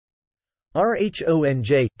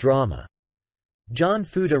RHONJ drama. Jon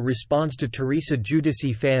Fuda responds to Teresa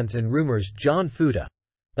Giudice fans and rumors. Jon Fuda,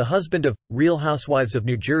 the husband of Real Housewives of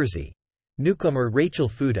New Jersey newcomer Rachel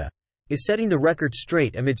Fuda, is setting the record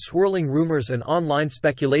straight amid swirling rumors and online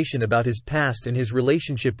speculation about his past and his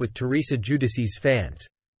relationship with Teresa Giudice's fans,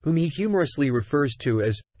 whom he humorously refers to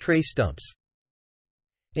as Tre Stumps.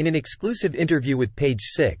 In an exclusive interview with Page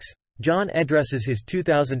 6, Jon addresses his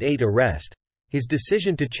 2008 arrest, his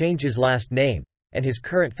decision to change his last name, and his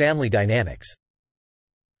current family dynamics.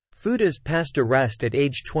 Fuda's past arrest at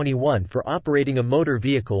age 21 for operating a motor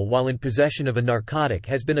vehicle while in possession of a narcotic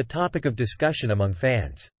has been a topic of discussion among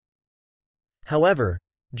fans. However,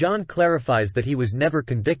 Jon clarifies that he was never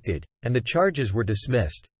convicted, and the charges were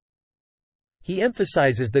dismissed. He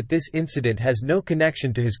emphasizes that this incident has no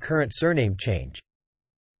connection to his current surname change.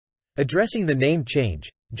 Addressing the name change,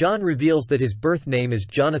 Jon reveals that his birth name is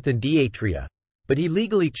Jonathan D'Atria, but he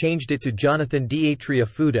legally changed it to Jonathan D'Atria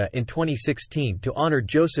Fuda in 2016 to honor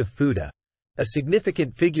Joseph Fuda, a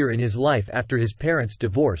significant figure in his life after his parents'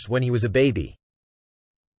 divorce when he was a baby.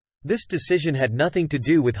 This decision had nothing to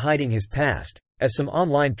do with hiding his past, as some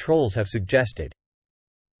online trolls have suggested.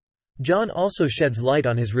 Jon also sheds light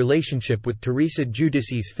on his relationship with Teresa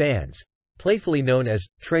Giudice's fans, playfully known as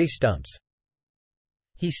Tre Stumps.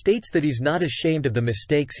 He states that he's not ashamed of the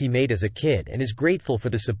mistakes he made as a kid and is grateful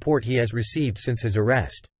for the support he has received since his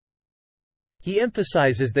arrest. He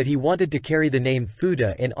emphasizes that he wanted to carry the name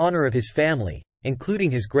Fuda in honor of his family,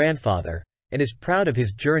 including his grandfather, and is proud of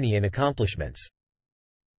his journey and accomplishments.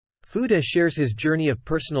 Fuda shares his journey of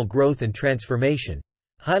personal growth and transformation,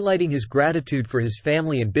 highlighting his gratitude for his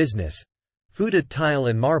family and business, Fuda Tile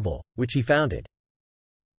and Marble, which he founded.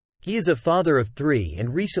 He is a father of 3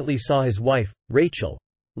 and recently saw his wife, Rachel,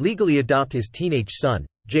 legally adopt his teenage son,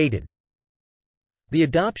 Jaden. The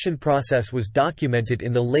adoption process was documented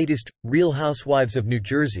in the latest Real Housewives of New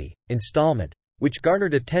Jersey installment, which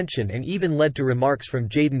garnered attention and even led to remarks from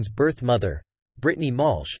Jaden's birth mother, Brittany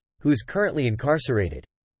Malsh, who is currently incarcerated.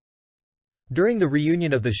 During the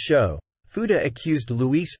reunion of the show, Fuda accused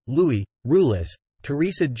Louis Rulas,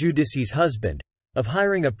 Teresa Giudice's husband, of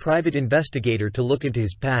hiring a private investigator to look into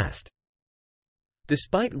his past.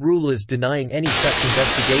 Despite Rulas denying any such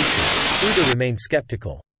investigation, Fuda remained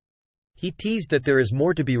skeptical. He teased that there is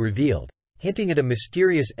more to be revealed, hinting at a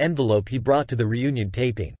mysterious envelope he brought to the reunion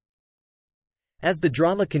taping. As the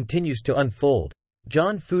drama continues to unfold,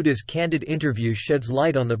 Jon Fuda's candid interview sheds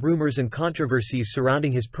light on the rumors and controversies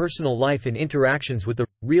surrounding his personal life and interactions with the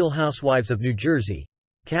Real Housewives of New Jersey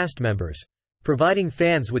cast members, providing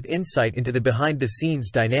fans with insight into the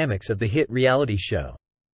behind-the-scenes dynamics of the hit reality show.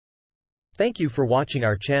 Thank you for watching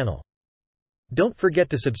our channel. Don't forget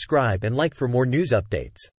to subscribe and like for more news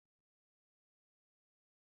updates.